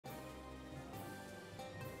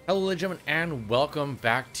Hello, ladies and gentlemen, and welcome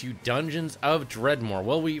back to Dungeons of Dredmor.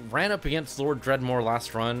 Well, we ran up against Lord Dredmor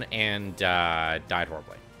last run and died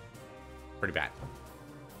horribly. Pretty bad.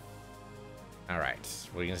 Alright,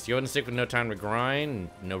 we're going to go ahead and stick with no time to grind.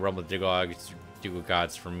 No Rumble Diggle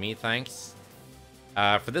Gods for me, thanks.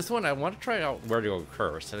 For this one, I want to try out Where to Go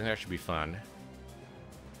Curse. I think that should be fun.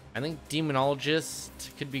 I think Demonologist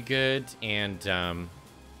could be good, and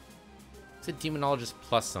it's a Demonologist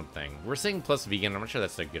plus something. We're saying plus vegan. I'm not sure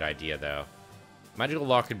that's a good idea, though. Magical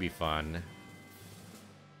Law could be fun.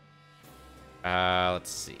 Let's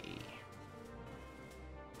see.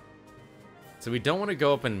 So we don't want to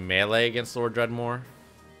go up in melee against Lord Dredmor.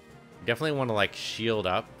 We definitely want to, like, shield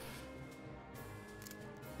up.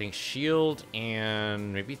 I think shield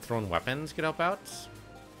and maybe thrown weapons could help out.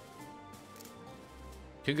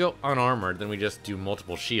 Could go unarmored, then we just do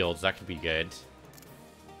multiple shields. That could be good.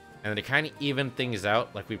 And then to kind of even things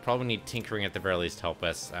out, like, we probably need Tinkering at the very least to help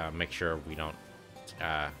us make sure we don't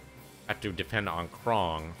have to depend on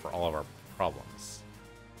Krong for all of our problems.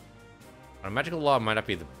 Magical Law might not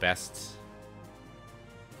be the best.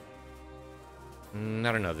 I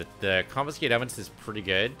don't know. The Confiscate Evidence is pretty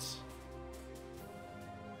good.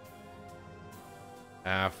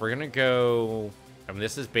 If we're going to go... I mean,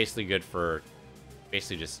 this is basically good for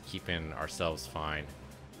basically just keeping ourselves fine.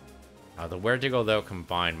 The Where Diggle, though,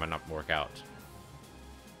 combined might not work out.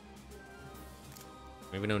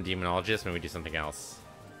 Maybe no Demonologist, maybe do something else.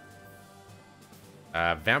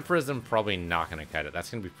 Vampirism, probably not going to cut it.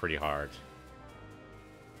 That's going to be pretty hard.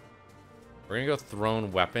 We're going to go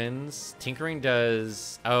Thrown Weapons. Tinkering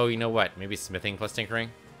does... Oh, you know what? Maybe Smithing plus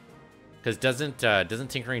Tinkering? Because doesn't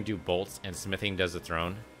Tinkering do bolts and Smithing does the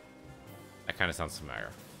Thrown? That kind of sounds familiar.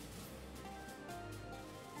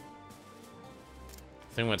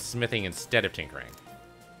 I think went Smithing instead of Tinkering.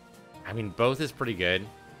 I mean, both is pretty good.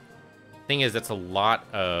 Thing is, that's a lot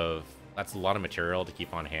of material to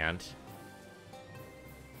keep on hand.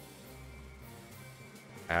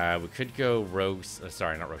 We could go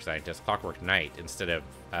sorry, not Rogue Scientist, Clockwork Knight instead of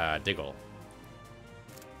Diggle.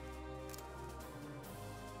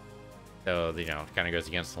 So, you know, it kind of goes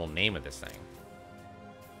against the whole name of this thing.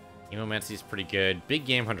 Emomancy is pretty good. Big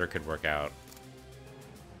Game Hunter could work out.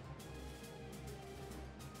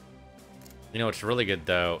 You know what's really good,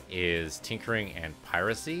 though, is Tinkering and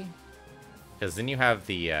Piracy. Because then you have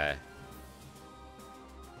the, or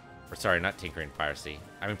sorry, not Tinkering, Piracy.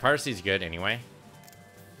 I mean, Piracy is good anyway.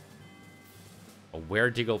 A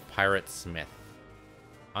Were-Diggle Pirate Smith.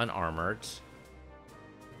 Unarmored.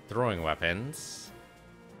 Throwing weapons.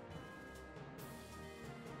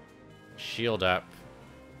 Shield up.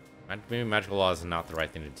 Maybe Magical Law is not the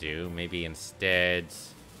right thing to do. Maybe instead...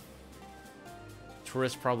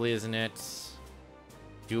 Tourist probably isn't it.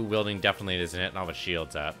 Dual wielding definitely isn't it. Not with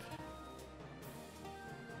shields up.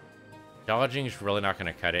 Dodging is really not going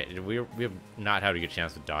to cut it. We have not had a good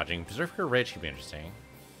chance with dodging. Berserker Rage could be interesting.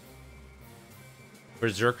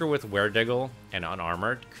 Berserker with Were-Diggle and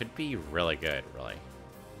unarmored could be really good, really.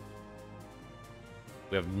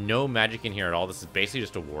 We have no magic in here at all. This is basically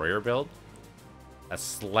just a warrior build. A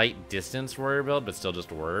slight distance warrior build, but still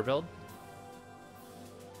just a warrior build.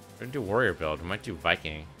 We're gonna do warrior build. We might do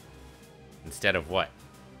Viking instead of what?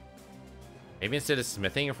 Maybe instead of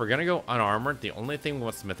Smithing. If we're gonna go unarmored, the only thing we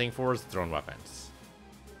want Smithing for is thrown weapons.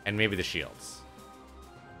 And maybe the shields.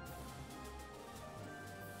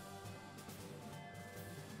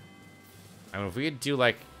 I mean, if we could do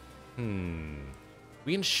like... We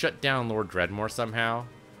can shut down Lord Dredmor somehow.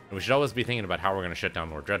 And we should always be thinking about how we're gonna shut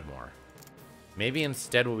down Lord Dredmor. Maybe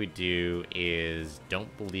instead what we do is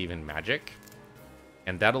don't believe in magic.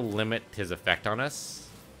 And that'll limit his effect on us.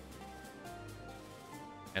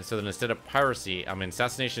 And so then instead of Piracy, I mean,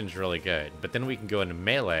 Assassination is really good. But then we can go into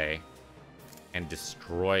melee and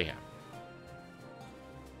destroy him.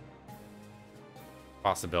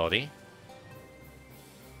 Possibility.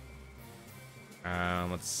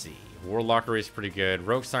 Let's see. Warlockery is pretty good.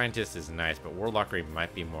 Rogue Scientist is nice, but Warlockery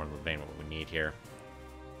might be more in the vein of what we need here.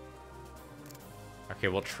 Okay,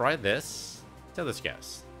 we'll try this. See how this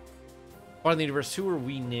goes. Part of the universe, who are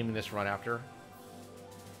we naming this run after?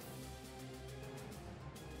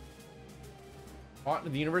 Part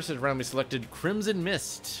of the universe is randomly selected Crimson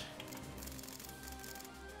Mist.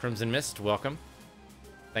 Crimson Mist, welcome.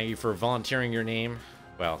 Thank you for volunteering your name.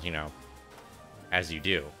 Well, you know, as you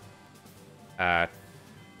do. And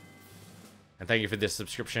thank you for this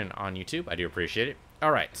subscription on YouTube. I do appreciate it.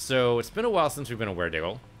 Alright, so it's been a while since we've been a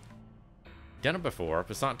Were-Diggle. Done it before.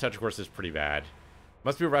 Passant Touch, of course, is pretty bad.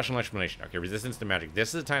 Must be a rational explanation. Okay, resistance to magic.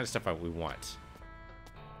 This is the kind of stuff we want.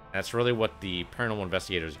 That's really what the paranormal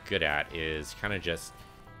investigator is good at, is kind of just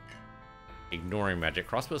ignoring magic.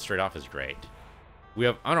 Crossbow straight off is great. We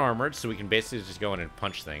have unarmored, so we can basically just go in and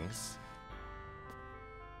punch things.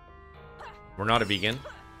 We're not a vegan,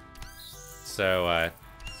 so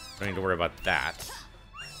don't need to worry about that.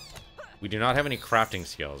 We do not have any crafting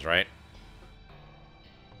skills, right?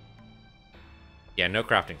 Yeah, no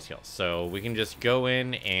crafting skills. So we can just go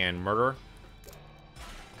in and murder.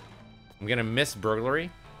 I'm gonna miss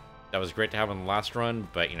burglary. That was great to have on the last run,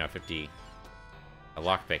 but you know, 50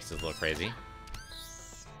 lockpicks is a little crazy.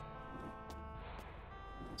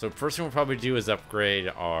 So first thing we'll probably do is upgrade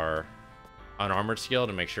our unarmored skill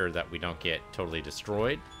to make sure that we don't get totally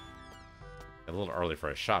destroyed. A little early for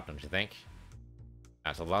a shop, don't you think?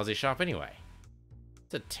 That's a lousy shop anyway.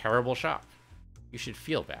 It's a terrible shop. You should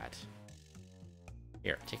feel bad.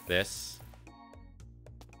 Here, take this.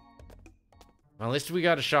 Well, at least we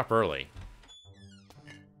got a shop early.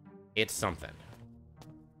 It's something.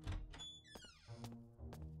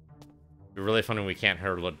 It'd be really funny when we can't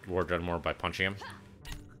hurt Lord Dredmor by punching him.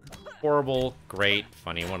 Horrible, great,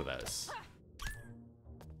 funny, one of those.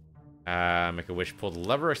 Make a wish, pull the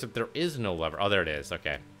lever, except there is no lever. Oh, there it is,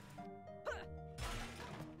 okay.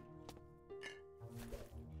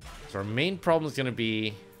 So our main problem is going to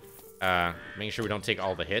be making sure we don't take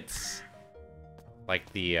all the hits.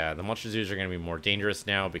 Like the monster zoos are going to be more dangerous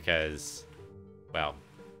now because, well,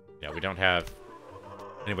 you know, we don't have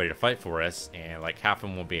anybody to fight for us, and like half of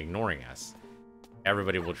them will be ignoring us.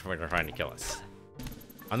 Everybody will try to kill us.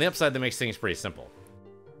 On the upside, that makes things pretty simple.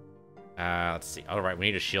 Let's see. All right, we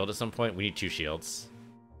need a shield at some point. We need 2 shields.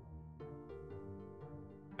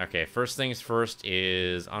 Okay, first things first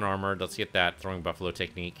is unarmored. Let's get that throwing buffalo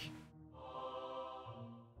technique.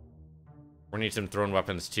 We're gonna need some thrown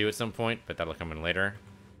weapons too at some point, but that'll come in later.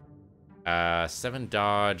 7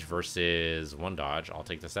 dodge versus 1 dodge. I'll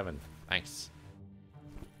take the 7. Thanks.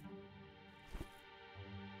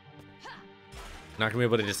 Not gonna be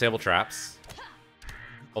able to disable traps.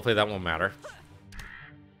 Hopefully that won't matter.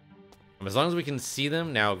 As long as we can see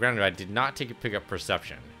them. Now, granted, I did not pick up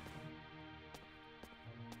perception.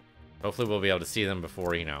 Hopefully we'll be able to see them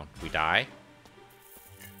before, you know, we die.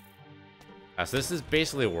 So this is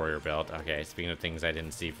basically a warrior build. Okay, speaking of things I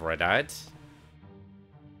didn't see before I died.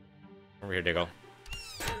 Over here, Diggle.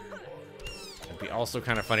 It'd be also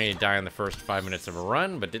kind of funny to die in the first 5 minutes of a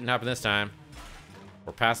run, but didn't happen this time.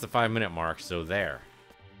 We're past the 5-minute mark, so there.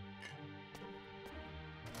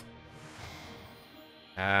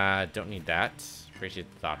 Don't need that. Appreciate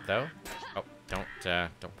the thought, though. Oh,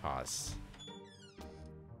 don't pause.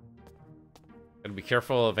 Gotta be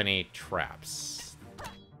careful of any traps.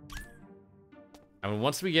 I mean,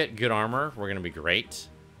 once we get good armor, we're gonna be great.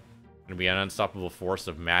 Gonna be an unstoppable force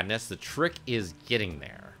of madness. The trick is getting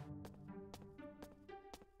there.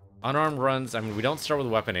 Unarmed runs, I mean, we don't start with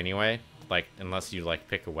a weapon anyway, like, unless you, like,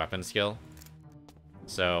 pick a weapon skill.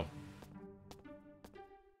 So,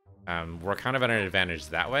 we're kind of at an advantage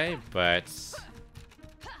that way, but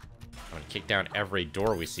I'm gonna kick down every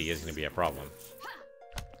door we see is gonna be a problem.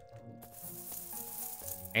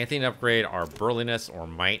 Anything to upgrade our burliness or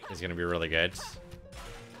might is gonna be really good.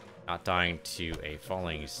 Not dying to a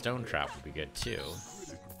falling stone trap would be good too.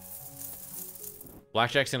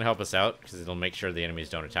 Blackjack's gonna help us out because it'll make sure the enemies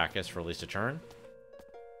don't attack us for at least a turn.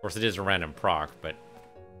 Of course, it is a random proc, but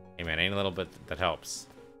hey man, any little bit that helps.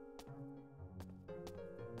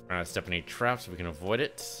 We're not stepping any traps so we can avoid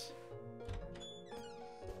it.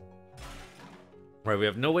 Right, we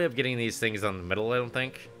have no way of getting these things on the middle, I don't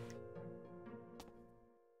think.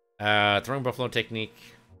 Throwing buffalo technique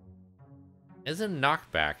is a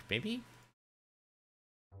knockback, maybe?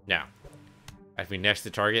 No. Have to be next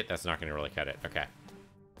to target, that's not going to really cut it. Okay.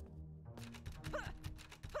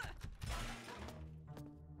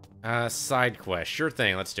 Side quest. Sure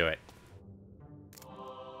thing, let's do it.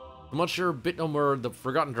 The monster bit no more. The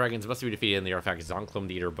forgotten dragons must be defeated, and the artifact Zonclum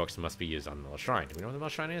the Eater books must be used on the Mill Shrine. Do we know what the Mill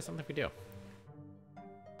Shrine is? I don't think we do.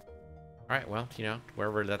 Alright, well, you know,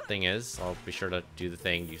 wherever that thing is, I'll be sure to do the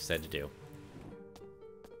thing you said to do.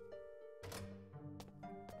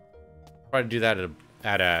 Try to do that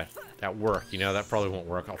at work, you know, that probably won't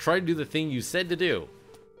work. I'll try to do the thing you said to do.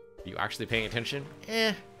 Are you actually paying attention?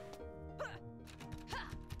 Eh.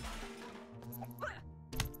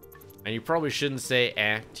 And you probably shouldn't say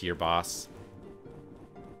eh to your boss.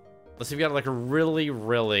 Unless you've got like a really,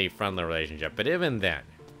 really friendly relationship. But even then,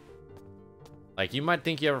 like, you might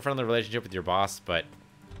think you have a friendly relationship with your boss, but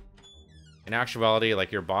in actuality,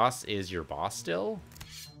 like, your boss is your boss still.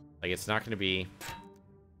 Like, it's not gonna be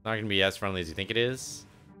as friendly as you think it is.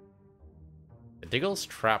 The Diggle's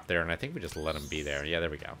trapped there, and I think we just let him be there. Yeah, there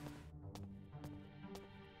we go.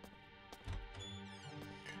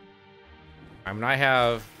 I mean, I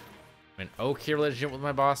have I'm an okay relationship with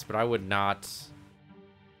my boss, but I would not...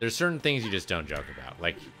 There's certain things you just don't joke about,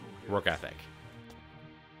 like work ethic.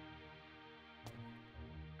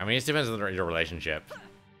 I mean, it depends on your relationship.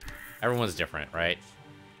 Everyone's different, right?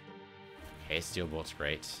 Okay, steel bolt's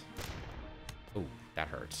great. Ooh, that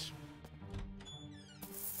hurts.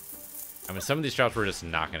 I mean, some of these traps we're just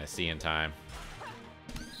not going to see in time.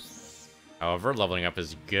 However, leveling up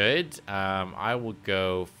is good. I will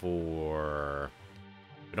go for...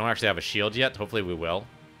 We don't actually have a shield yet. Hopefully we will.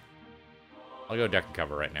 I'll go deck and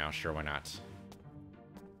cover right now. Sure, why not?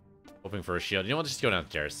 Hoping for a shield. You know what? Just go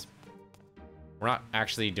downstairs. We're not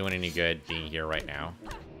actually doing any good being here right now.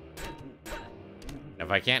 If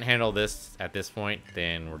I can't handle this at this point,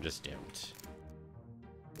 then we're just doomed.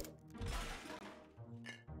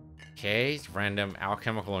 Okay, random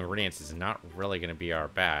alchemical ingredients is not really going to be our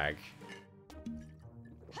bag.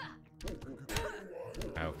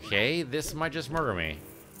 Okay, this might just murder me.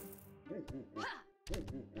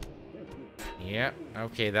 Yep,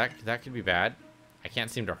 okay, that could be bad. I can't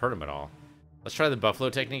seem to hurt him at all. Let's try the buffalo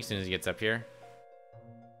technique as soon as he gets up here.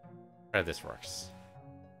 Try if this works.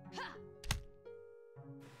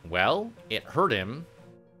 Well, it hurt him.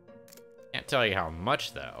 Can't tell you how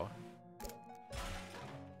much, though.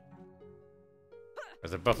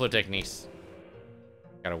 There's the buffalo techniques.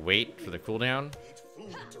 Gotta wait for the cooldown.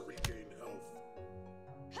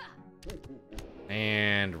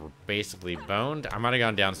 And we're basically boned. I might have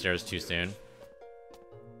gone downstairs too soon.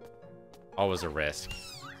 Always a risk.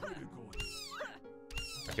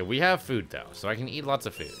 Okay, we have food, though, so I can eat lots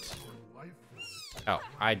of food. Oh,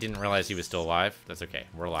 I didn't realize he was still alive. That's okay.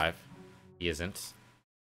 We're alive. He isn't.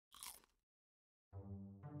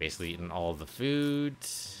 Basically eating all the food.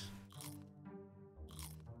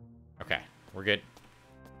 Okay, we're good.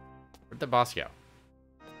 Where'd the boss go?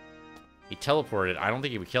 He teleported. I don't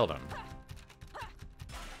think we killed him.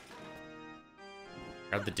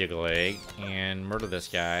 Grab the Diggle egg and murder this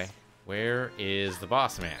guy. Where is the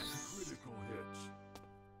boss man?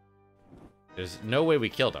 There's no way we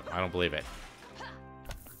killed him. I don't believe it.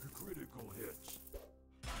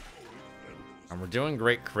 And we're doing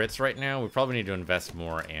great crits right now. We probably need to invest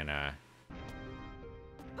more in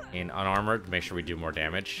unarmored to make sure we do more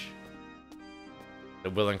damage.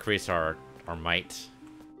 It will increase our might.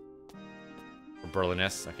 Or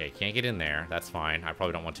burliness. Okay, can't get in there. That's fine. I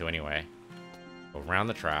probably don't want to anyway. Go around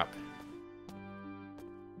the trap.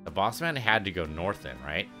 The boss man had to go north then,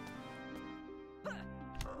 right?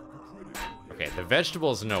 Okay, the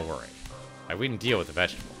vegetables, no worry. Like, we can deal with the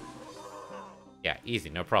vegetable. Yeah, easy,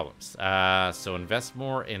 no problems. So invest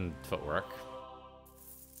more in footwork.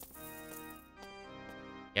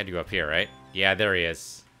 He had to go up here, right? Yeah, there he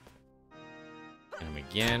is. And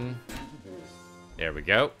again. There we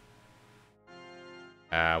go.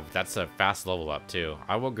 That's a fast level up, too.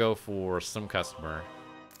 I will go for some customer.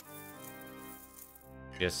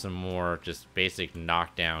 Get some more just basic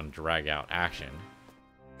knockdown, drag out action.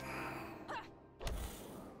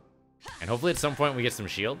 And hopefully at some point we get some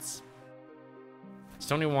shields.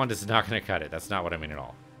 Stony Wand is not going to cut it. That's not what I mean at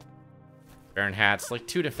all. Baron Hats, like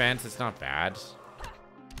 2 defense. It's not bad.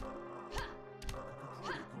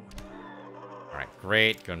 Alright,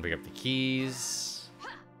 great. Go and pick up the keys.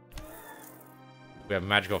 We have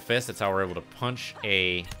Magical Fist. That's how we're able to punch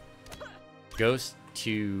a ghost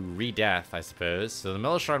to re-death, I suppose. So the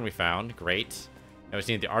Mellow Shrine we found. Great. Now we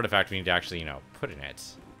need the artifact we need to actually, you know, put in it.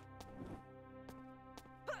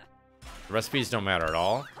 The recipes don't matter at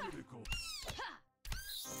all.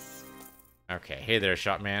 Okay, hey there,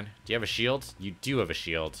 Shotman. Do you have a shield? You do have a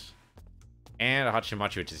shield. And a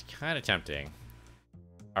Hachimachi, which is kind of tempting.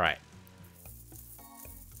 Alright.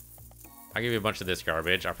 I'll give you a bunch of this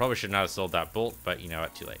garbage. I probably should not have sold that bolt, but you know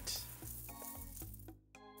what? Too late.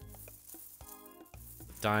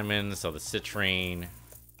 Diamonds, sell the citrine.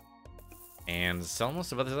 And sell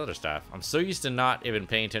most of this other stuff. I'm so used to not even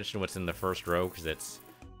paying attention to what's in the first row, because it's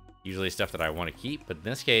usually stuff that I want to keep. But in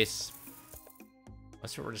this case,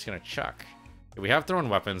 that's what we're just going to chuck. We have thrown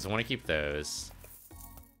weapons. I want to keep those.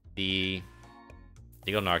 The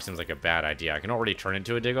Diggle Nog seems like a bad idea. I can already turn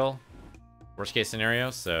into a Diggle. Worst case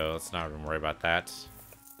scenario, so let's not even worry about that.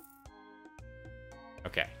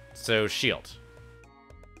 Okay, so shield.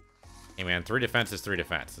 Hey man, 3 defense is 3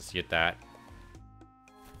 defense. Let's get that.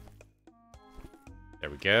 There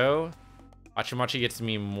we go. Hachimachi gets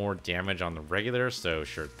me more damage on the regular, so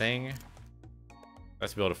sure thing.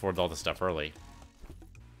 Let's be able to afford all this stuff early.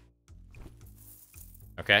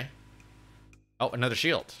 Okay. Oh, another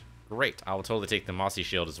shield. Great. I will totally take the Mossy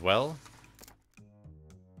Shield as well.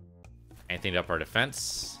 Anything to up our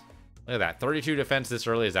defense. Look at that. 32 defense this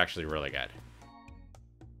early is actually really good.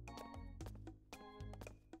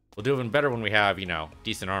 We'll do even better when we have, you know,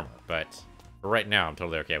 decent armor. But for right now, I'm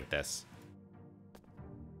totally okay with this.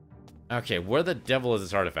 Okay, where the devil is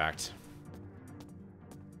this artifact?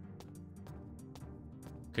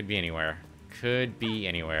 Could be anywhere. Could be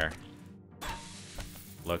anywhere.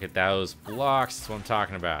 Look at those blocks. That's what I'm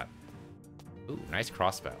talking about. Ooh, nice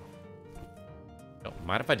crossbow. Don't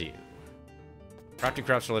mind if I do. Crafty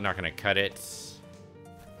craft's really not going to cut it.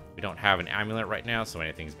 We don't have an amulet right now, so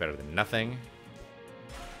anything's better than nothing.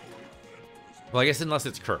 Well, I guess unless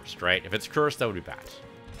it's cursed, right? If it's cursed, that would be bad.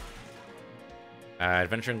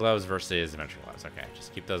 Adventuring gloves versus adventuring gloves. Okay,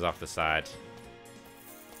 just keep those off the side.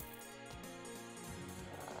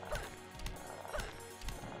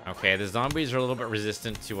 Okay, the zombies are a little bit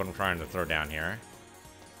resistant to what I'm trying to throw down here.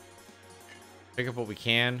 Pick up what we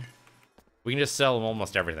can. We can just sell them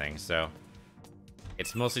almost everything, so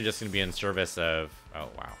it's mostly just going to be in service of... Oh,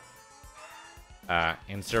 wow.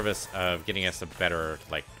 In service of getting us a better,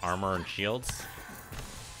 like, armor and shields.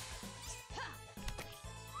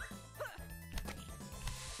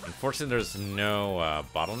 Unfortunately, there's no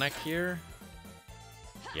bottleneck here.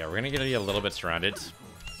 Yeah, we're going to get a little bit surrounded.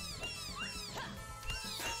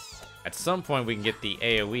 At some point, we can get the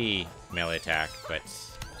AoE melee attack, but...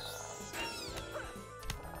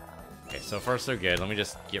 Okay, so far so good. Let me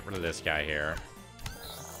just get rid of this guy here.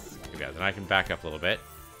 Okay, then I can back up a little bit.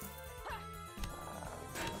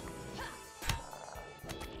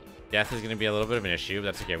 Death is going to be a little bit of an issue, but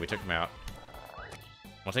that's okay. We took him out.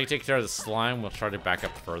 Once I take care of the slime, we'll try to back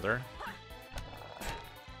up further.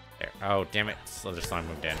 There. Oh, damn it. Other slime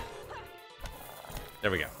moved in. There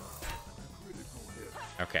we go.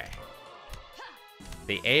 Okay.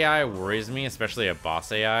 The AI worries me, especially a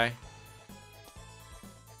boss AI.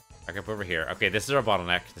 Back up over here. Okay, this is our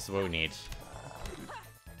bottleneck. This is what we need.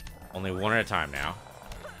 Only one at a time now.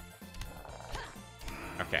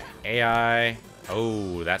 Okay, AI.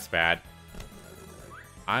 Oh, that's bad.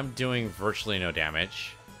 I'm doing virtually no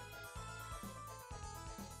damage.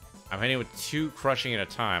 I'm hitting with 2 crushing at a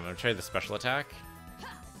time. I'm gonna try the special attack.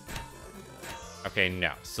 Okay,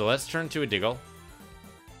 no. So let's turn to a Diggle.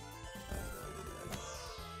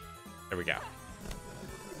 There we go.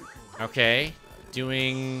 Okay,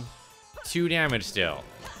 doing 2 damage still.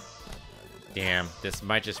 Damn, this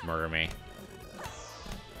might just murder me.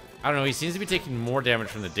 I don't know, he seems to be taking more damage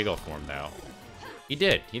from the Diggle form, though. He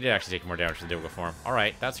did actually take more damage from the Diggle form.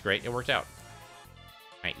 Alright, that's great, it worked out.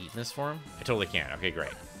 Can I eat in this form? I totally can, okay,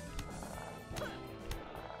 great.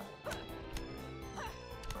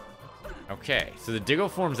 Okay, so the Diggle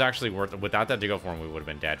form's actually worth it. Without that Diggle form, we would have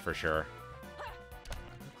been dead for sure.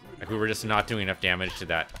 Like, we were just not doing enough damage to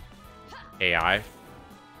that AI.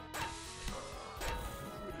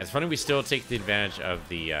 It's funny we still take the advantage of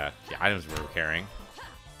the items we were carrying.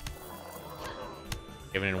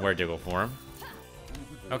 Even in Were Diggle form.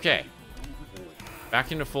 Okay.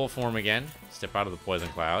 Back into full form again. Step out of the poison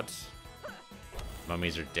clouds.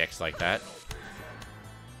 Mummies are dicks like that.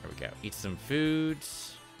 There we go. Eat some food.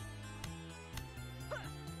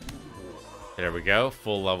 There we go.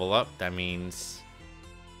 Full level up. That means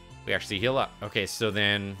we actually heal up. Okay, so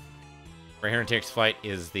then right here in Takes Flight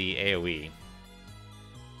is the AoE.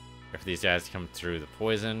 If these guys come through the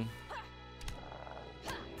poison.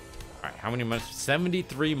 Alright, how many monsters?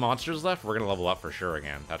 73 monsters left? We're gonna level up for sure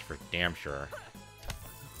again. That's for damn sure.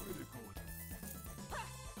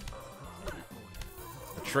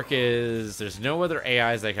 The trick is, there's no other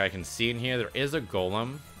AIs like I can see in here. There is a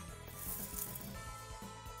golem.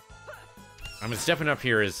 I mean, stepping up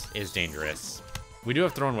here is dangerous. We do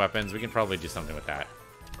have thrown weapons. We can probably do something with that.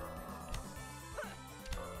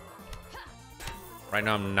 Right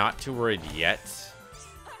now, I'm not too worried yet.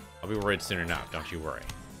 I'll be worried soon enough. Don't you worry.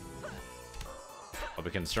 I'll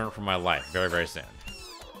be concerned for my life very, very soon.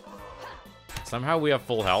 Somehow we have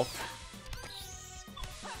full health.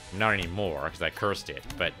 Not anymore, because I cursed it.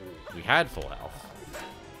 But we had full health.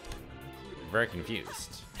 I'm very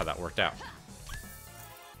confused how that worked out.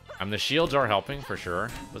 The shields are helping, for sure.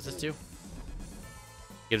 What's this do?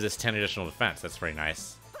 Gives us 10 additional defense. That's pretty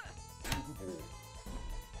nice.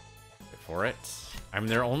 Wait for it. I mean,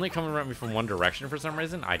 they're only coming at me from one direction for some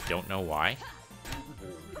reason. I don't know why.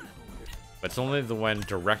 But it's only the one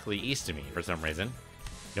directly east of me for some reason.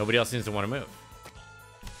 Nobody else seems to want to move.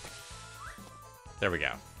 There we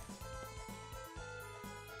go.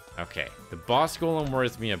 Okay. The boss golem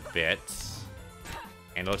worries me a bit.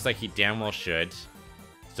 And it looks like he damn well should.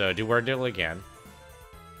 So do Were Diggle again.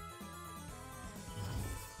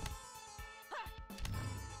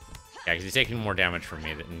 Yeah, because he's taking more damage from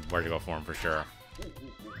me than Were Diggle form for sure.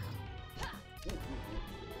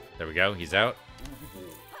 There we go, he's out.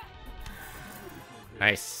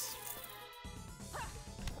 Nice.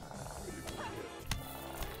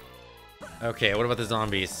 Okay, what about the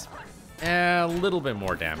zombies? A little bit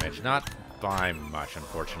more damage. Not by much,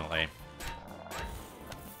 unfortunately.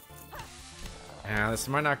 This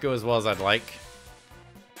might not go as well as I'd like.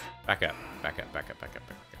 Back up. Back up, back up, back up,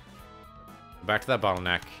 back up. Back to that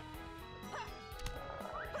bottleneck.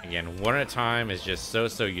 Again, one at a time is just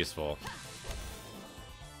so useful.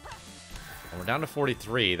 And we're down to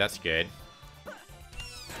 43. That's good. The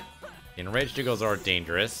enraged Diggles are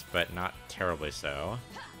dangerous, but not terribly so.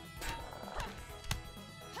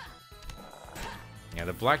 Yeah,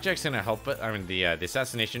 the blackjack's gonna help it. I mean, the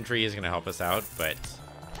assassination tree is gonna help us out, but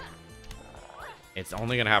it's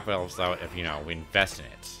only gonna help us out if, you know, we invest in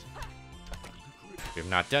it. We have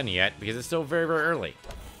not done yet because it's still very early.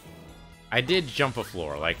 I did jump a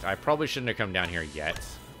floor. Like, I probably shouldn't have come down here yet.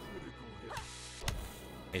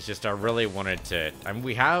 It's just I really wanted to. I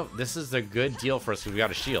mean, this is a good deal for us because we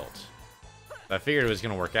got a shield. I figured it was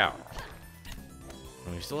gonna work out.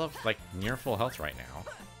 And we still have like near full health right now.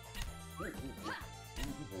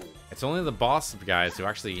 It's only the boss guys who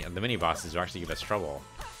actually, the mini bosses who actually give us trouble.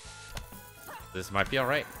 This might be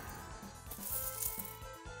alright.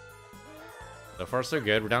 So far so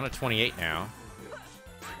good. We're down to 28 now.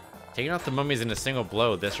 Taking out the mummies in a single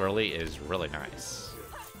blow this early is really nice.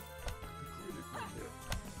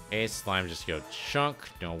 Okay, slime just go chunk.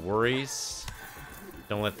 No worries.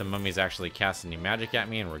 Don't let the mummies actually cast any magic at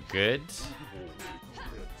me and we're good.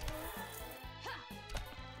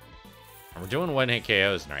 And we're doing one-hit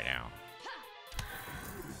KOs right now.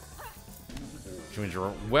 Which means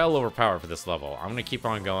we're well overpowered for this level. I'm going to keep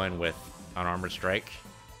on going with Unarmored Strike.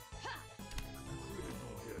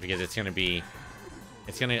 Because it's going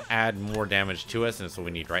to add more damage to us, and it's what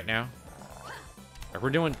we need right now. Like, we're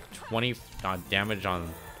doing 20 damage on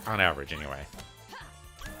average, anyway.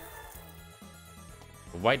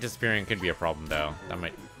 The white disappearing could be a problem, though. That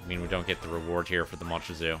might mean we don't get the reward here for the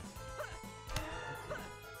Monster Zoo.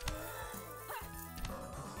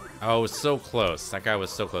 Oh, so close. That guy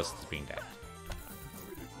was so close to being dead.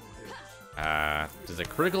 Does a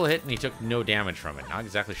critical hit and he took no damage from it. Not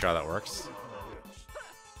exactly sure how that works.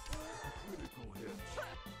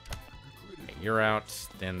 Okay, you're out.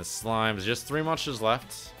 Then the slimes. Just 3 monsters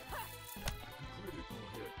left.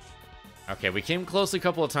 Okay, we came close a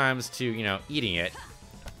couple of times to, you know, eating it.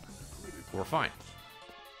 We're fine.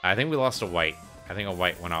 I think we lost a white. I think a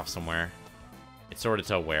white went off somewhere. It's hard to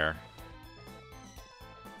tell where.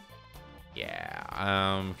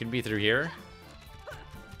 Yeah, could be through here.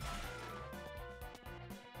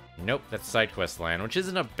 Nope, that's side quest land, which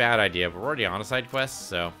isn't a bad idea, but we're already on a side quest,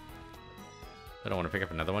 so I don't want to pick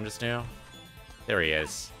up another one just now. There he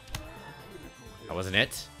is. That wasn't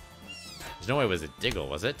it. There's no way it was a Diggle,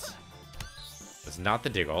 was it? It was not the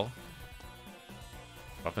Diggle.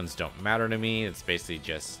 Weapons don't matter to me. It's basically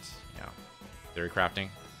just, you know, theory crafting.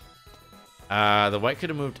 The white could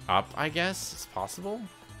have moved up, I guess. It's possible.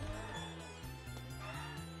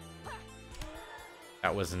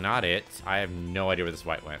 That was not it. I have no idea where this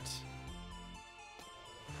white went.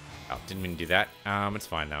 Oh, didn't mean to do that. It's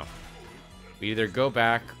fine though. We either go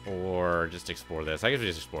back or just explore this. I guess we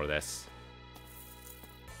just explore this.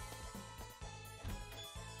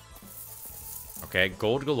 Okay,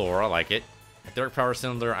 gold galore. I like it. Etheric power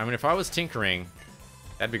cylinder. I mean, if I was tinkering,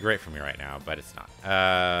 that'd be great for me right now, but it's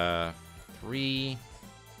not. 3.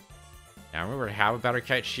 Now remember to have a battery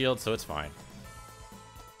kite shield, so it's fine.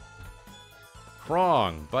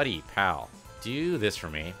 Krong, buddy, pal, do this for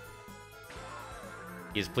me.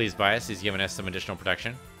 He's pleased by us. He's given us some additional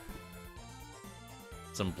protection.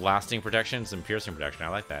 Some blasting protection, some piercing protection. I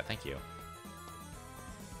like that. Thank you.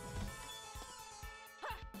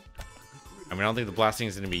 I mean, I don't think the blasting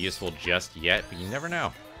is going to be useful just yet, but you never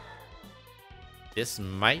know. This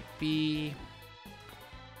might be...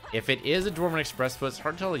 If it is a Dwarven Express foot, it's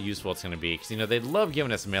hard to tell how useful it's going to be, because, you know, they love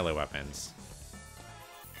giving us melee weapons.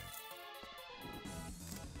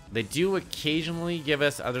 They do occasionally give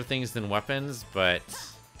us other things than weapons, but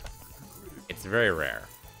it's very rare.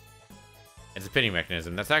 It's a pitting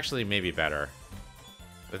mechanism. That's actually maybe better.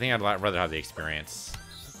 I think I'd rather have the experience.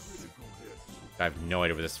 I have no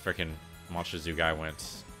idea where this freaking Monster Zoo guy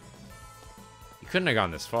went. He couldn't have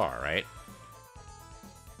gone this far, right?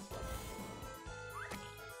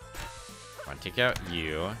 Come on, take out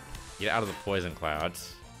you. Get out of the poison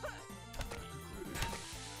clouds.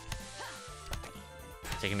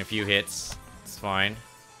 Taking a few hits. It's fine.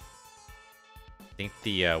 I think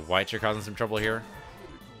the whites are causing some trouble here.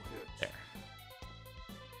 There.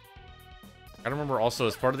 Gotta remember also,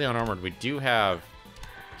 as part of the unarmored, we do have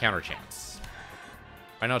counter chance.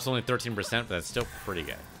 I know it's only 13%, but that's still pretty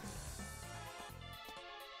good.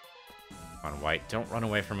 Come on, white. Don't run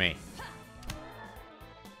away from me.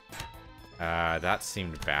 That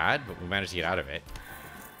seemed bad, but we managed to get out of it.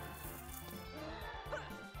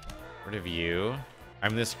 Rid of you. I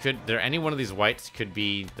mean, any one of these whites could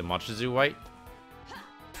be the Monster Zoo white.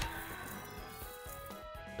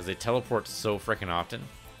 Because they teleport so freaking often.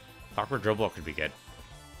 Clockwork Drill Ball could be good.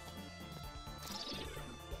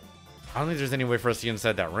 I don't think there's any way for us to get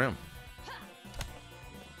inside that room.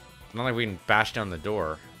 Not like we can bash down the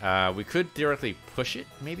door. We could theoretically push it,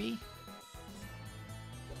 maybe?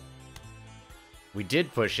 We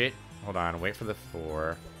did push it. Hold on, wait for the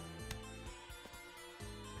 4.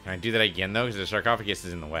 Can I do that again, though? Because the sarcophagus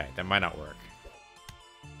is in the way. That might not work.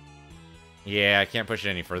 Yeah, I can't push it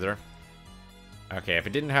any further. Okay, if it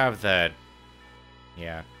didn't have the...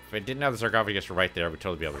 Yeah, if it didn't have the sarcophagus right there, we'd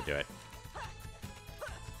totally be able to do it.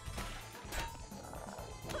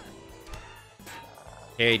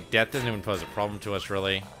 Okay, death doesn't even pose a problem to us,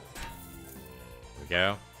 really. Here we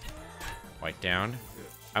go. White down.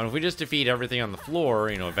 I mean, if we just defeat everything on the floor,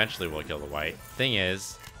 you know, eventually we'll kill the white. Thing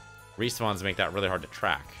is, respawns make that really hard to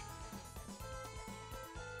track.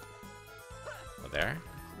 Oh, there.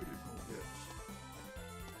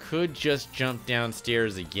 Could just jump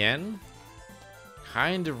downstairs again.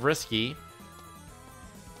 Kind of risky.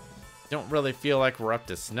 Don't really feel like we're up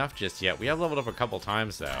to snuff just yet. We have leveled up a couple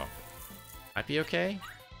times, though. Might be okay.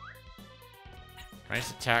 Can I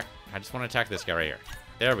just attack? I just want to attack this guy right here.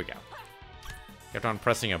 There we go. Kept on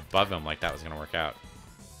pressing above him like that was going to work out.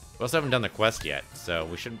 We also haven't done the quest yet, so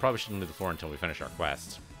we probably shouldn't move the floor until we finish our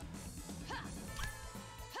quest.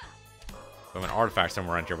 We have an artifact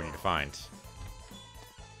somewhere around here we need to find.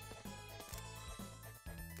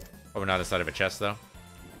 Probably not inside of a chest, though.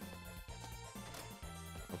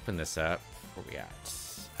 Open this up. Where we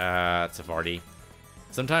at? Savardi.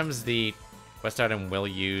 Sometimes the quest item will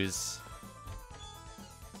use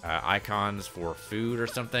icons for food or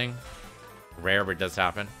something. Rare, but it does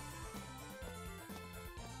happen.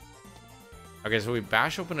 Okay, so we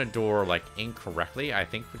bash open a door like incorrectly. I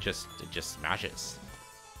think it just smashes.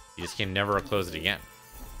 You just can never close it again.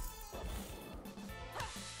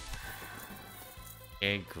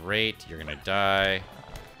 Okay, great. You're gonna die.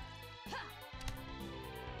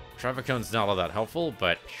 Traffic cone's not all that helpful,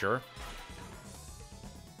 but sure.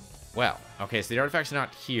 Well, okay, so the artifact's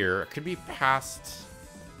not here. It could be past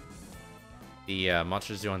the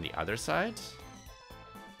Monster Zoo on the other side.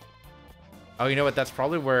 Oh, you know what? That's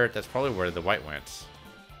probably where the white went.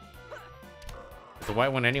 If the white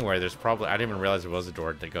went anywhere, there's probably... I didn't even realize there was a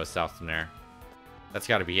door that goes south from there. That's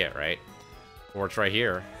got to be it, right? Or it's right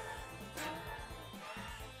here.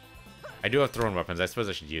 I do have throwing weapons. I suppose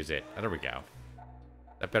I should use it. Oh, there we go.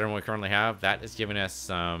 That better than what we currently have. That is giving us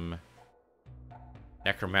some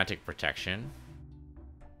necromantic protection.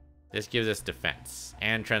 This gives us defense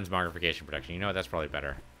and transmogrification protection. You know what? That's probably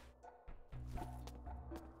better.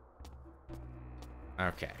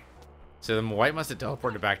 Okay. So the white must have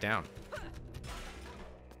teleported back down.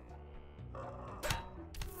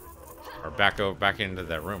 Or back into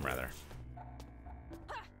that room, rather.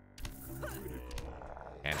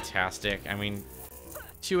 Fantastic. I mean,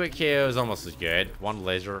 2-hit KO is almost as good. 1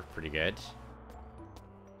 laser, pretty good.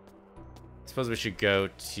 I suppose we should go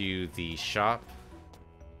to the shop.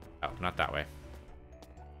 Oh, not that way.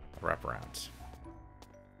 Wrap around.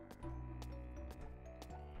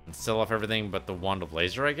 And sell off everything but the wand of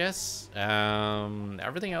laser, I guess.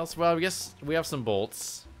 Everything else, well, I guess we have some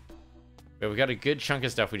bolts. But we got a good chunk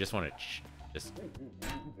of stuff we just want to just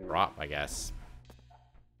drop, I guess.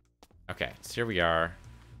 Okay, so here we are.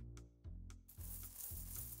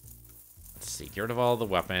 Let's see, get rid of all the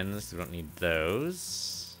weapons. We don't need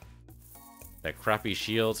those. The crappy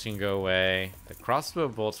shields can go away. The crossbow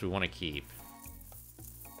bolts we want to keep.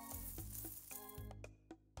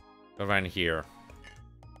 Go around here.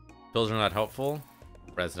 Pills are not helpful.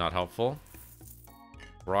 Bread's not helpful.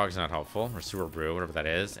 Grog's not helpful. Or sewer brew, whatever that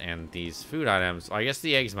is. And these food items, I guess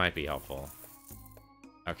the eggs might be helpful.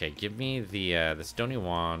 Okay, give me the stony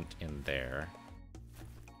wand in there.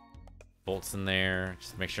 Bolts in there.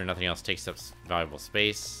 Just make sure nothing else takes up valuable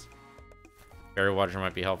space. Berry water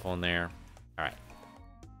might be helpful in there. Alright.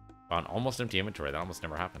 On almost empty inventory. That almost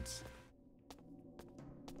never happens.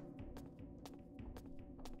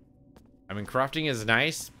 I mean, crafting is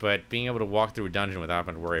nice, but being able to walk through a dungeon without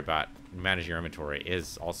having to worry about managing your inventory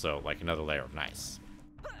is also like another layer of nice.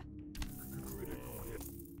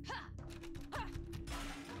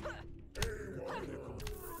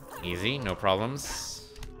 Easy, no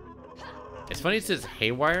problems. It's funny it says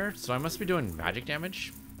haywire, so I must be doing magic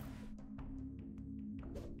damage.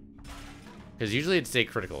 Because usually it'd say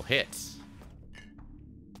critical hits.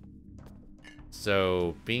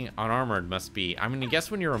 So being unarmored must be... I mean, I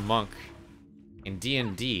guess when you're a monk in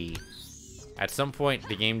D&D, At some point,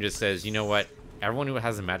 the game just says, you know what? Everyone who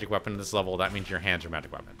has a magic weapon at this level, that means your hands are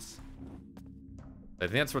magic weapons. I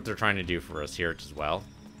think that's what they're trying to do for us here as well.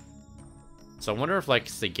 So I wonder if, like,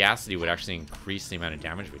 sagacity would actually increase the amount of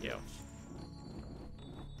damage we do.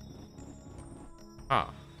 Huh.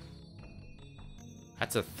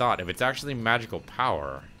 That's a thought. If it's actually magical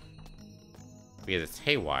power, because it's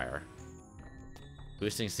haywire,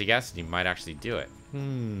 boosting sagacity might actually do it.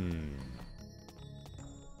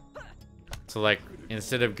 So, like,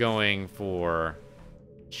 instead of going for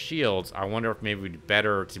shields, I wonder if maybe it'd be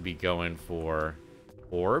better to be going for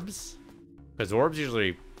orbs? Because orbs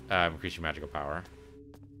usually increase your magical power.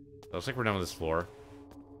 Looks like we're done with this floor.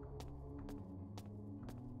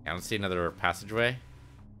 I don't see another passageway.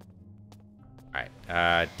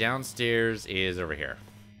 Alright, downstairs is over here.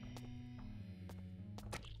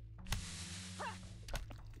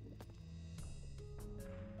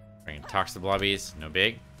 Bring talks to the blobbies, no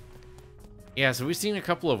big. Yeah, so we've seen a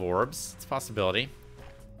couple of orbs. It's a possibility.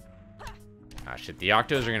 Ah, shit, the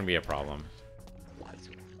octos are gonna be a problem.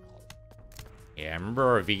 Yeah, remember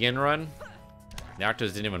our vegan run? The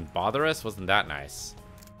octos didn't even bother us? Wasn't that nice?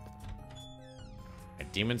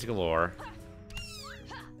 Right, demons galore.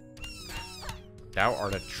 Thou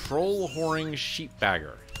art a troll whoring sheep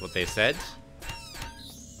bagger, is what they said.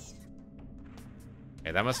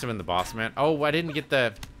 Okay, that must have been the boss man. Oh, I didn't get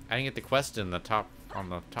the quest in the top on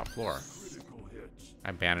the top floor. I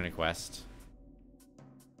abandoned a quest.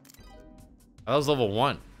 Oh, that was level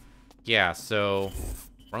 1. Yeah, so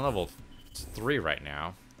we're on level 3 right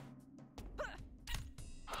now.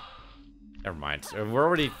 Never mind. So we're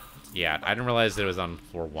already... Yeah, I didn't realize that it was on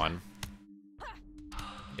floor 1.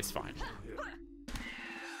 It's fine.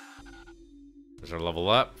 There's our level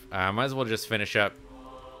up. Might as well just finish up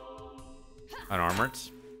unarmored.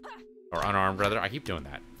 Or unarmed, rather. I keep doing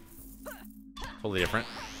that. Totally different.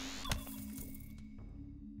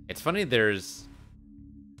 It's funny, there's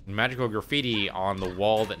magical graffiti on the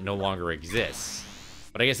wall that no longer exists.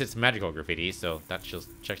 But I guess it's magical graffiti, so that just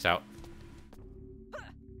checks out.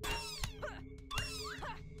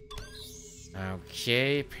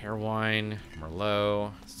 Okay, pear wine,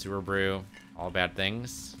 Merlot, sewer brew, all bad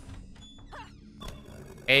things.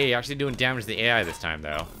 Hey, actually doing damage to the AI this time,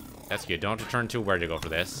 though. That's good. Don't have to turn to where to go for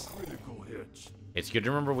this. It's good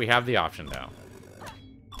to remember we have the option, though.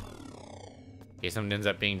 In case something ends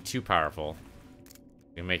up being too powerful,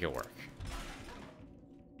 we can make it work.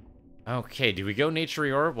 Okay, do we go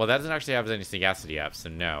Nature Orb? Well, that doesn't actually have any sagacity up, so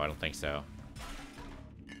no, I don't think so.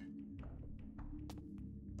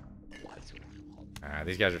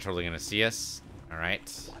 These guys are totally going to see us.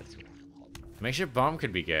 Alright. Makeshift bomb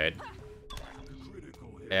could be good.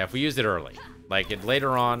 Yeah, if we used it early. Like,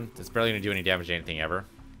 later on, it's barely going to do any damage to anything ever.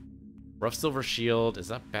 Rough Silver Shield, is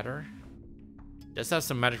that better? It does have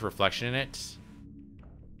some magic reflection in it.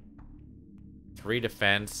 3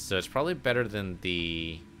 defense, so it's probably better than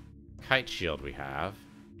the kite shield we have.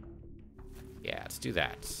 Yeah, let's do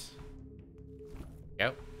that.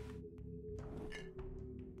 Go.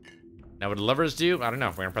 Now, what do levers do? I don't know.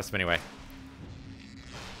 We're gonna press them anyway.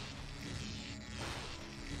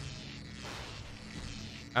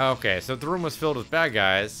 Okay, so if the room was filled with bad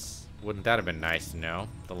guys, wouldn't that have been nice to know?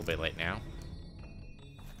 A little bit late now.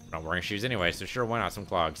 I'm not wearing shoes anyway, so sure, why not? Some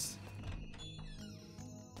clogs.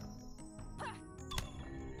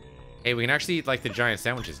 Hey, we can actually eat, like, the giant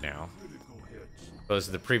sandwiches now. Opposed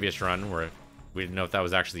to the previous run, where we didn't know if that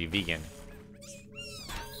was actually vegan.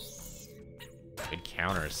 Good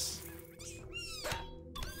counters.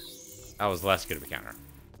 That was less good of a counter.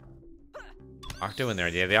 Octo in there.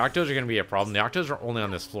 Yeah, the octos are going to be a problem. The octos are only on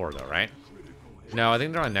this floor, though, right? No, I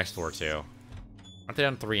think they're on the next floor, too. Aren't they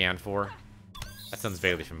on 3 and 4? That sounds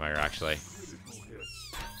vaguely familiar, actually.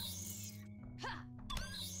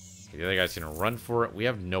 Okay, the other guy's going to run for it. We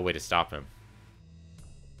have no way to stop him.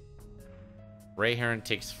 Ray Heron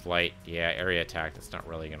takes flight. Yeah, area attack. That's not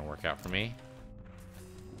really going to work out for me.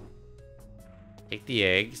 Take the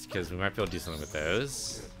eggs, because we might be able to do something with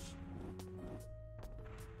those.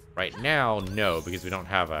 Right now, no, because we don't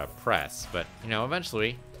have a press. But, you know,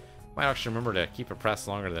 eventually, might actually remember to keep a press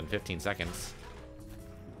longer than 15 seconds.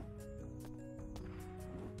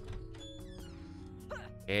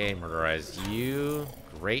 Okay, murderize you.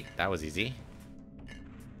 Great, that was easy.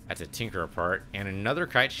 That's a tinker apart. And another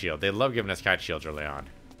kite shield. They love giving us kite shields early on.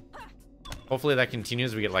 Hopefully that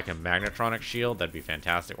continues. We get like a magnetronic shield. That'd be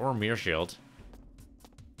fantastic. Or a mirror shield.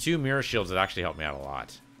 2 mirror shields would actually help me out a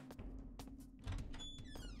lot.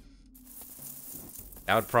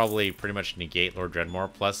 That would probably pretty much negate Lord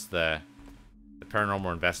Dredmor, plus the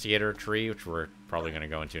Paranormal Investigator tree, which we're probably going to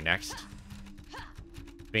go into next.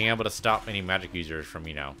 Being able to stop any magic users from,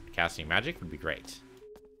 you know, casting magic would be great.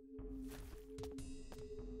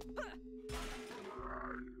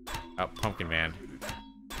 Oh, Pumpkin Man.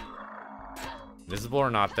 Visible or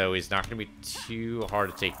not, though, he's not going to be too hard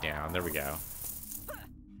to take down. There we go.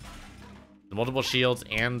 The multiple shields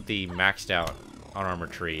and the maxed out on armor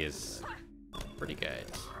tree is pretty good.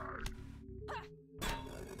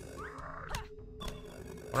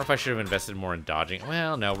 I wonder if I should have invested more in dodging.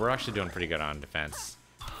 Well, no, we're actually doing pretty good on defense.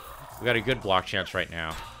 We got a good block chance right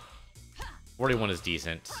now. 41 is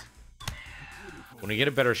decent. When we get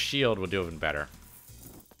a better shield, we'll do even better.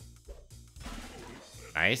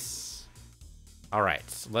 Nice. Alright,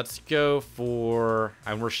 so let's go for...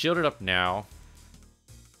 And we're shielded up now.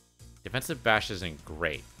 Defensive bash isn't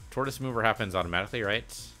great. Tortoise mover happens automatically,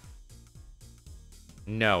 right?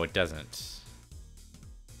 No, it doesn't.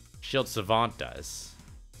 Shield Savant does.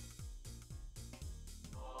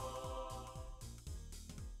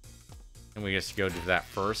 And we just go do that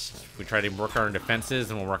first. We try to work on our defenses,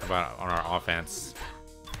 and we'll work on our offense.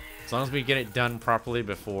 As long as we get it done properly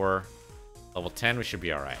before level 10, we should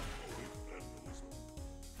be alright.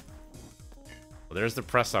 Well, there's the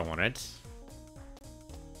press I wanted.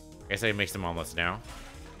 I guess I can make some omelets now.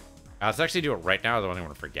 Let's actually do it right now, otherwise I don't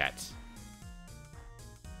want to forget.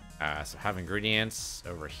 So have ingredients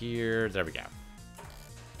over here. There we go.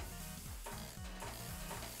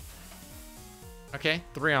 Okay,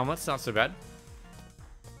 3 omelets, not so bad.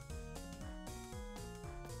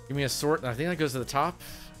 Give me a sort. I think that goes to the top.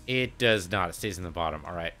 It does not. It stays in the bottom.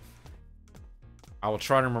 All right. I will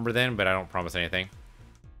try to remember then, but I don't promise anything.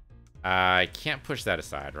 I can't push that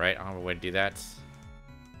aside, right? I don't have a way to do that.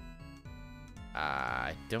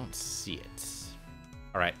 I don't see it.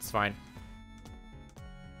 All right, it's fine.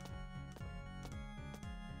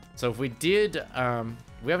 So if we did,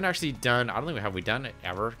 we haven't actually done. I don't think we done it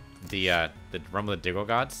ever. The Rumble of the Diggle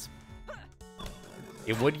Gods.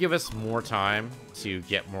 It would give us more time to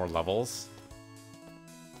get more levels,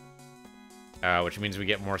 which means we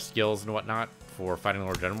get more skills and whatnot for fighting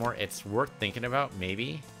Lord Dredmor. It's worth thinking about,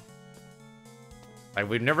 maybe. Like,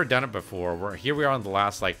 we've never done it before. Here we are on the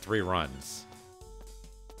last like 3 runs.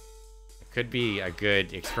 It could be a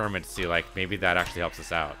good experiment to see, like, maybe that actually helps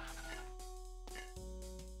us out.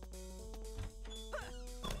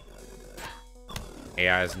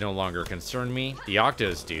 AIs no longer concern me. The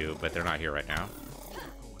Octos do, but they're not here right now.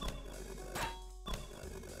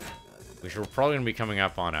 Which we're probably going to be coming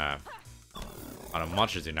up on a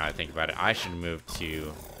Monster Zoo now I think about it. I should move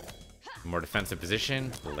to a more defensive position.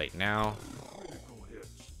 It's a little late now.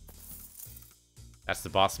 That's the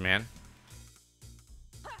boss man.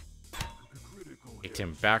 Kicked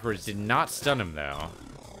him backwards. Did not stun him though.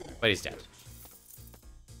 But he's dead.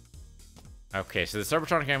 Okay, so the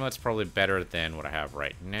Cybertronic Amulet's probably better than what I have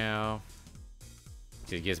right now.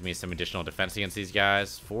 It gives me some additional defense against these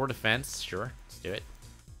guys. 4 defense, sure, let's do it.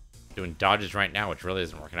 Doing dodges right now, which really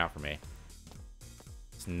isn't working out for me.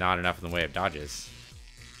 It's not enough in the way of dodges.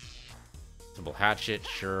 Simple hatchet,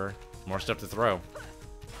 sure. More stuff to throw.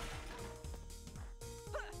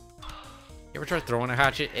 You ever try throwing a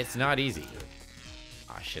hatchet? It's not easy.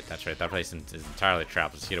 Ah, shit, that's right. That place is entirely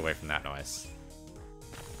trapped. Let's get away from that noise.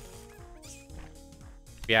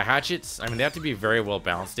 Yeah, hatchets, I mean, they have to be very well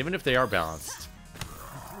balanced. Even if they are balanced,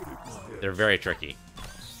 they're very tricky.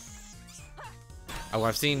 Oh,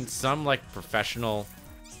 I've seen some, like, professional...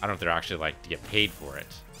 I don't know if they're actually, like, to get paid for it.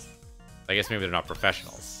 I guess maybe they're not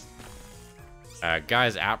professionals.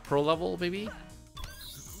 Guys at pro level, maybe?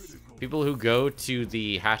 People who go to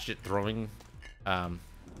the hatchet throwing, not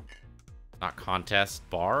contest,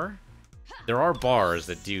 bar? There are bars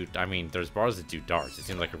that do... I mean, there's bars that do darts. It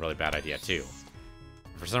seems like a really bad idea, too.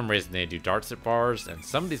 For some reason, they do darts at bars, and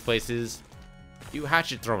some of these places do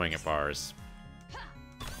hatchet throwing at bars.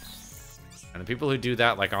 And the people who do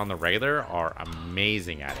that, like, on the regular are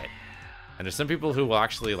amazing at it. And there's some people who will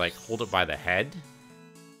actually, like, hold it by the head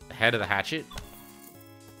of the hatchet,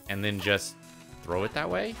 and then just throw it that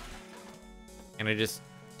way. And I just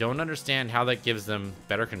don't understand how that gives them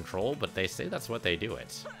better control, but they say that's what they do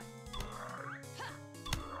it.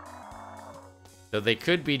 So they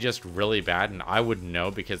could be just really bad, and I wouldn't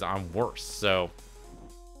know because I'm worse. So,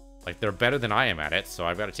 like, they're better than I am at it, so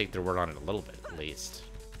I've got to take their word on it a little bit, at least.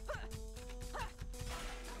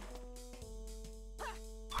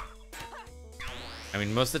 I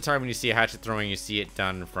mean, most of the time when you see a hatchet throwing, you see it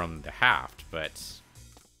done from the haft, but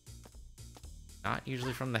not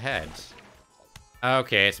usually from the head.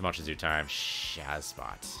 Okay, it's Monster Zoo time.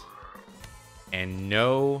 Shazbot. And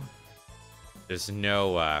no... There's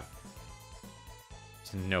no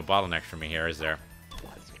bottleneck for me here, is there?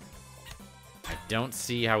 I don't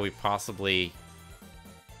see how we possibly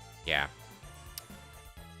Yeah.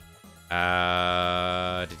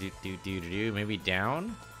 Maybe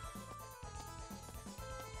down?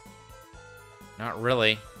 Not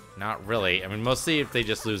really. Not really. I mean, mostly if they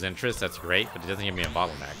just lose interest, that's great, but it doesn't give me a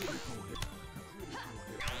bottleneck.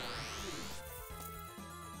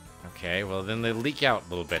 Okay, well then they leak out a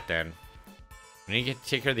little bit then. We need to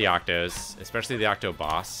take care of the Octos, especially the Octo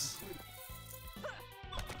boss.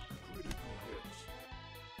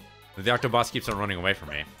 The Octo boss keeps on running away from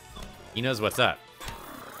me. He knows what's up.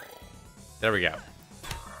 There we go.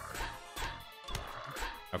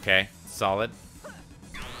 Okay, solid.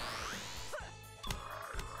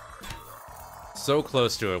 So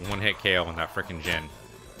close to a one-hit KO on that frickin' Jin.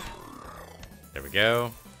 There we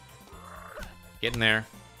go. Getting there.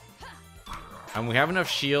 We have enough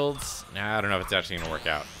shields. Nah, I don't know if it's actually gonna work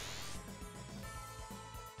out.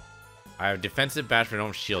 I have defensive badge, but I don't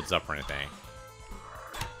have shields up or anything.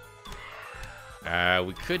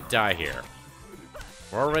 We could die here.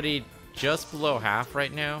 We're already just below half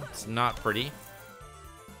right now. It's not pretty.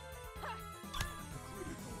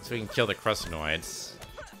 So we can kill the Crustinoids.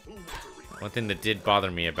 One thing that did bother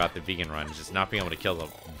me about the vegan run is just not being able to kill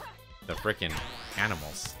the frickin'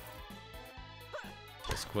 animals.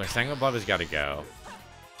 Sango Blob has got to go.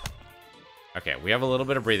 Okay, we have a little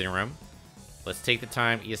bit of breathing room. Let's take the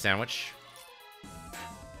time, eat a sandwich.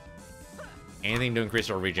 Anything to increase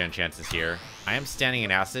our regen chances here. I am standing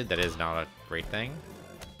in acid. That is not a great thing.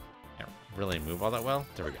 Can't really move all that well.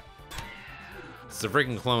 There we go. It's the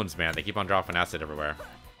freaking clones, man. They keep on dropping acid everywhere.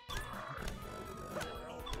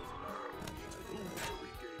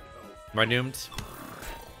 Am I doomed?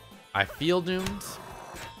 I feel doomed.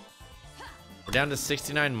 We're down to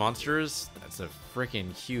 69 monsters. That's a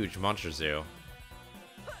freaking huge monster zoo.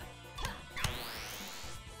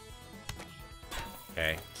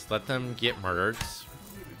 Okay, just let them get murdered.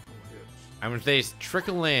 I mean, if they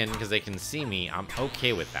trickle in because they can see me, I'm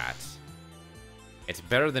okay with that. It's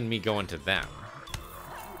better than me going to them.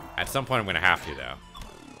 At some point, I'm going to have to, though.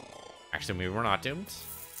 Actually, maybe we're not doomed.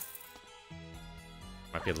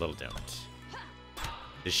 Might be a little doomed.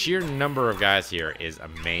 The sheer number of guys here is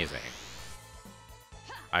amazing.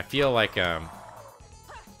 I feel like, oh,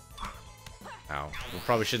 we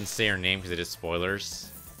probably shouldn't say her name because it is spoilers.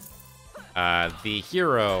 The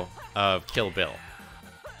hero of Kill Bill.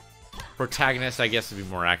 Protagonist, I guess, would be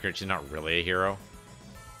more accurate. She's not really a hero.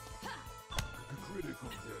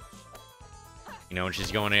 You know, when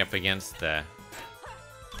she's going up against the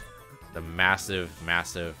massive,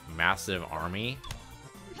 massive, massive army.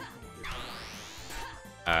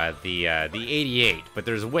 The 88, but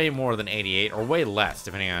there's way more than 88, or way less,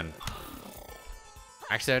 depending on...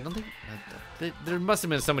 Actually, I don't think... There must have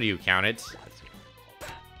been somebody who counted.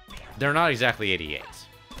 They're not exactly 88.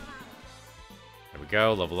 There we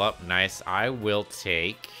go, level up, nice. I will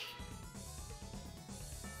take...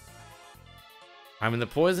 I mean, the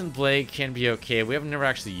Poison Blade can be okay. We have never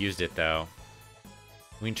actually used it, though.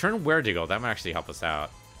 We can turn Were-Diggle. That might actually help us out.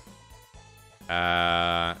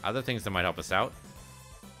 Other things that might help us out.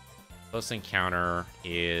 Close encounter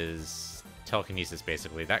is telekinesis,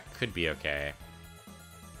 basically. That could be okay.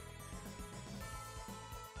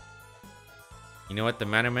 You know what? The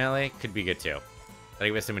mana melee could be good, too. That'll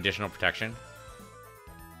give us some additional protection.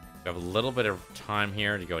 We have a little bit of time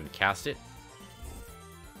here to go and cast it.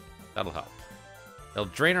 That'll help. It'll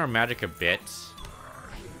drain our magic a bit.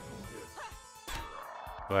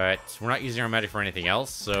 But we're not using our magic for anything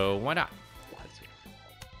else, so why not?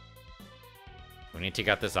 We need to take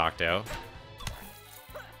out this Octo.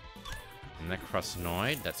 And the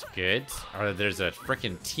Crustinoid, that's good. Or there's a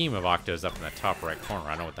freaking team of Octos up in the top right corner. I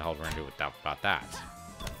don't know what the hell we're gonna do with that, about that.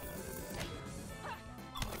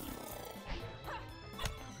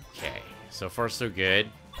 Okay, so far so good.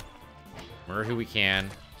 Murder who we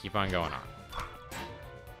can. Keep on going on.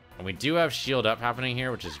 And we do have shield up happening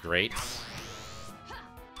here, which is great.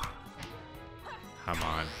 Come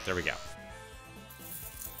on, there we go.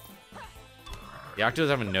 The Octos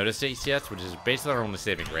haven't noticed it yet, which is basically our only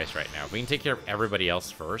saving grace right now. We can take care of everybody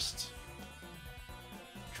else first.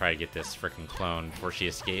 Try to get this freaking clone before she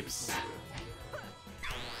escapes. There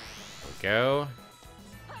we go.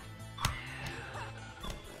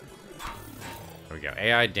 There we go.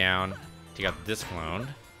 AI down. Take out this clone.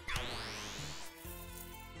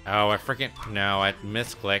 Oh, I freaking... No, I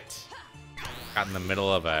misclicked. Got in the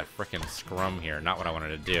middle of a freaking scrum here. Not what I wanted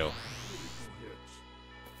to do.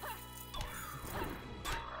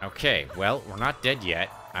 Okay, well, we're not dead yet.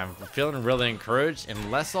 I'm feeling really encouraged.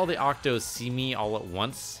 Unless all the Octos see me all at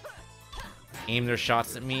once, aim their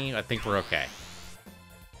shots at me, I think we're okay.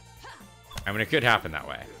 I mean, it could happen that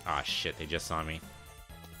way. Ah, shit, they just saw me.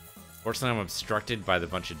 Fortunately, I'm obstructed by the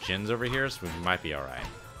bunch of djinns over here, so we might be alright.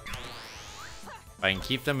 If I can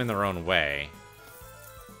keep them in their own way.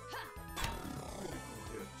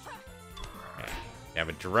 Okay. I have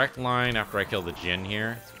a direct line after I kill the djinn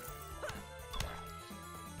here.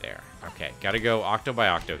 There. Okay, gotta go octo by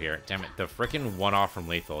octo here. Damn it, the frickin' one-off from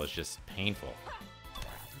lethal is just painful.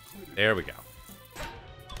 There we go.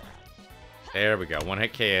 There we go.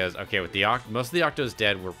 One-hit KOs. Okay, with the most of the octos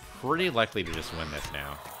dead, we're pretty likely to just win this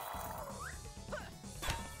now.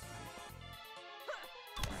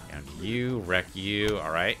 Down to you, wreck you.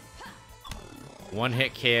 Alright.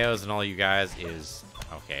 One-hit KOs and all you guys is...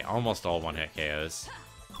 Okay, almost all one-hit KOs.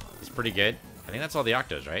 It's pretty good. I think that's all the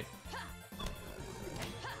octos, right?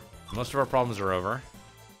 Most of our problems are over.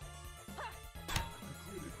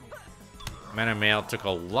 Mana Mail took a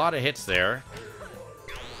lot of hits there,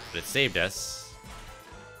 but it saved us.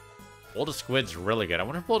 Bolt of Squid's really good. I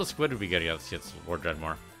wonder if Bolt of Squid would be good against Lord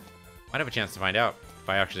Dredmor. Might have a chance to find out if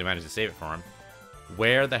I actually manage to save it for him.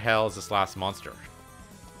 Where the hell is this last monster?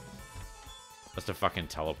 Must have fucking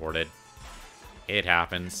teleported. It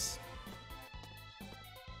happens.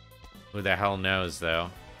 Who the hell knows, though?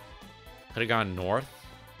 Could have gone north.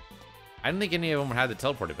 I didn't think any of them had the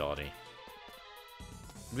teleport ability.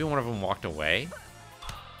 Maybe one of them walked away?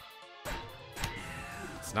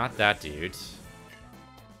 It's not that dude.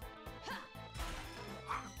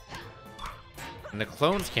 And the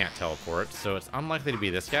clones can't teleport, so it's unlikely to be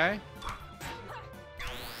this guy.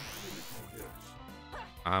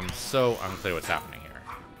 I'm so unclear what's happening here.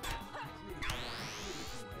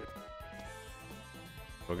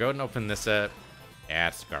 We'll go ahead and open this up. Yeah,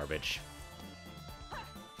 it's garbage.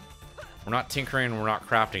 We're not tinkering, we're not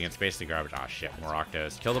crafting, it's basically garbage. Ah, shit, more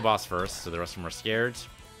octos. Kill the boss first, so the rest of them are scared.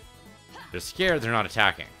 They're scared, they're not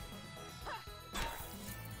attacking.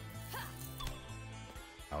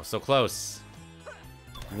 Oh, so close.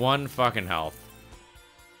 One fucking health.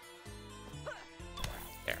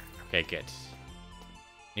 There. Okay, good.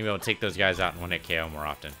 Maybe I'll take those guys out in one-hit KO more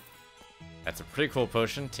often. That's a pretty cool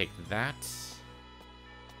potion. Take that.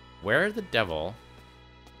 Where the devil?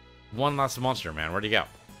 One last monster, man. Where'd he go?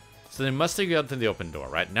 So they must have gone through the open door,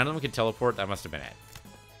 right? None of them could teleport. That must have been it.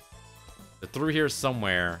 So through here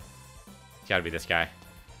somewhere. It's gotta be this guy.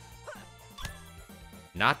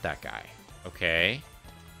 Not that guy. Okay.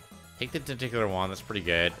 Take the tentacular one. That's pretty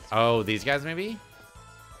good. Oh, these guys maybe?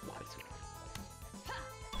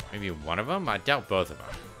 Maybe one of them? I doubt both of them.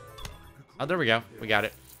 Oh, there we go. We got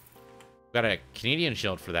it. We got a Canadian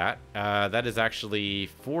shield for that. That is actually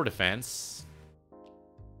 4 defense.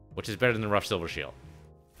 Which is better than the rough silver shield.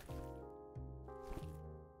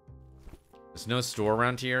 There's no store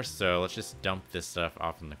around here, so let's just dump this stuff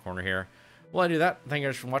off in the corner here. While I do that, thank you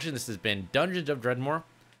guys for watching. This has been Dungeons of Dredmor.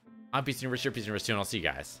 I'm Peace Universe here, Peace Universe 2, and I'll see you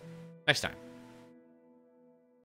guys next time.